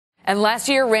And last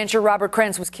year, rancher Robert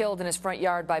Krentz was killed in his front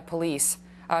yard by police.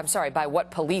 By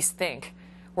what police think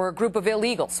were a group of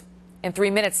illegals. In 3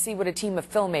 minutes, see what a team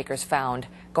of filmmakers found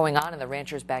going on in the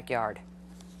rancher's backyard.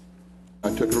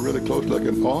 I took a really close look,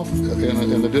 and off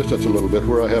in the distance a little bit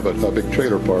where I have a big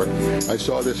trailer park, I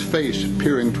saw this face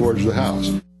peering towards the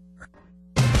house.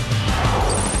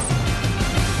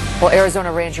 Well,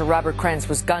 Arizona rancher Robert Krentz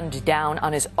was gunned down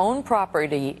on his own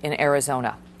property in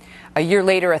Arizona. A year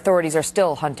later, authorities are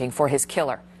still hunting for his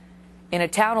killer in a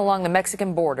town along the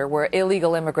Mexican border where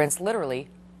illegal immigrants literally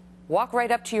walk right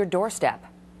up to your doorstep.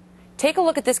 Take a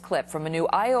look at this clip from a new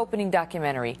eye-opening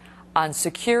documentary on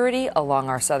security along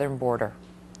our southern border.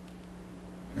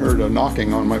 I heard a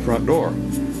knocking on my front door,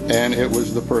 and it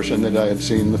was the person that I had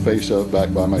seen the face of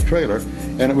back by my trailer,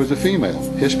 and it was a female,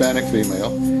 Hispanic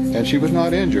female, and she was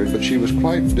not injured, but she was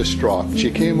quite distraught.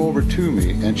 She came over to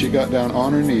me, and she got down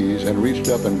on her knees and reached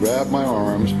up and grabbed my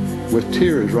arms with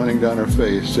tears running down her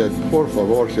face, said, "Por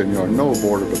favor, señor, no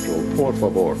Border Patrol, por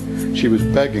favor." She was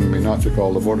begging me not to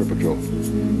call the Border Patrol.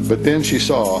 But then she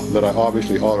saw that I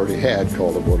obviously already had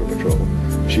called the Border Patrol.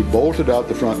 She bolted out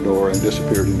the front door and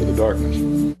disappeared into the darkness.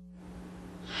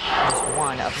 Just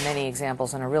one of many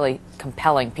examples in a really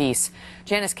compelling piece.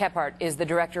 Janice Kephart is the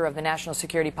director of the National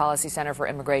Security Policy Center for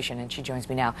Immigration, and she joins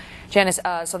me now. Janice,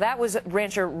 so that was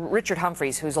rancher Richard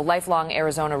Humphreys, who's a lifelong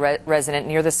Arizona resident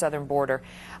near the southern border,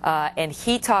 and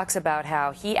he talks about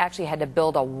how he actually had to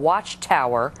build a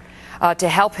watchtower to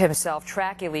help himself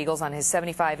track illegals on his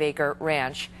 75-acre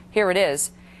ranch. Here it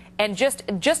is. And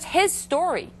just his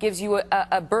story gives you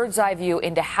a bird's eye view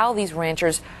into how these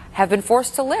ranchers have been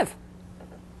forced to live.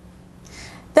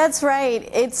 That's right.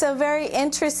 It's a very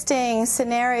interesting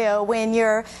scenario when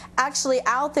you're actually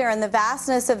out there in the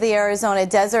vastness of the Arizona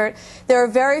desert. There are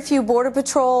very few Border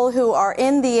Patrol who are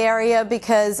in the area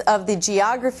because of the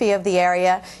geography of the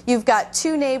area. You've got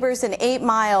 2 neighbors in 8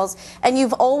 miles, and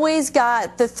you've always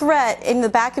got the threat in the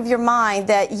back of your mind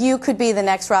that you could be the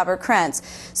next Robert Krentz.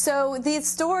 So these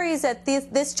stories that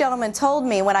this gentleman told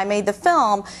me when I made the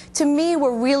film, to me,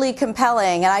 were really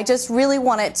compelling, and I just really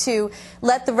wanted to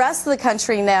let the rest of the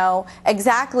country know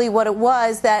exactly what it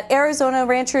was that Arizona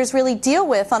ranchers really deal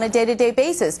with on a day-to-day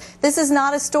basis. This is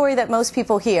not a story that most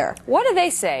people hear. What do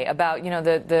they say about,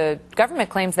 the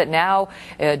government claims that now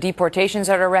deportations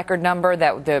are at a record number,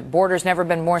 that the border's never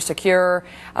been more secure.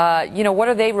 What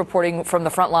are they reporting from the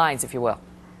front lines, if you will?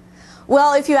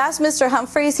 Well, if you ask Mr.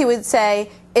 Humphreys, he would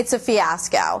say it's a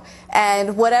fiasco.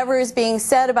 And whatever is being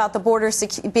said about the border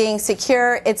being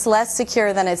secure, it's less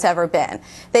secure than it's ever been.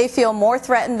 They feel more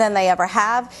threatened than they ever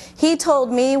have. He told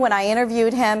me when I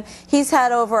interviewed him, he's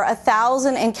had over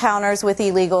 1,000 encounters with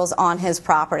illegals on his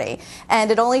property.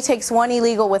 And it only takes one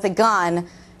illegal with a gun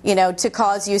to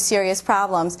cause you serious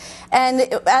problems. And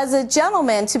as a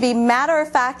gentleman, to be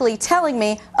matter-of-factly telling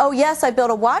me, oh yes, I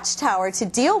built a watchtower to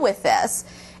deal with this,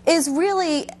 is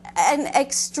really an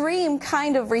extreme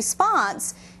kind of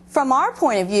response from our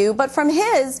point of view, but from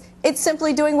his, it's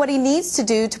simply doing what he needs to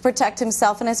do to protect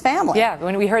himself and his family. Yeah,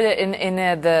 when we heard it in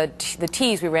the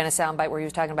tease, we ran a soundbite where he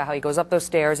was talking about how he goes up those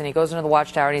stairs and he goes into the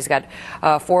watchtower and he's got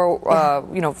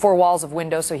 4 walls of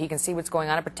windows so he can see what's going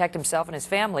on and protect himself and his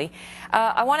family.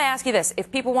 I want to ask you this: if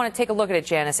people want to take a look at it,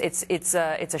 Janice, it's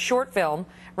a short film,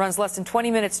 runs less than 20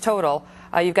 minutes total.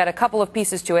 You've got a couple of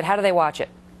pieces to it. How do they watch it?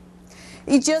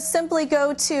 You just simply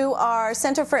go to our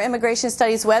Center for Immigration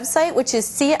Studies website, which is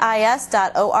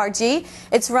CIS.org.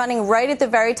 It's running right at the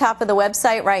very top of the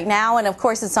website right now, and of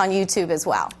course it's on YouTube as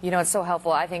well. It's so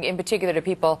helpful, I think, in particular to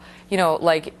people,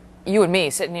 like you and me,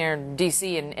 sitting here in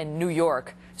D.C. and New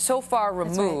York, so far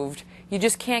removed. Right. You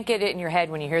just can't get it in your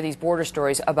head when you hear these border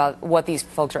stories about what these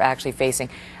folks are actually facing.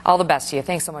 All the best to you.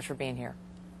 Thanks so much for being here.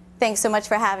 Thanks so much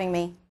for having me.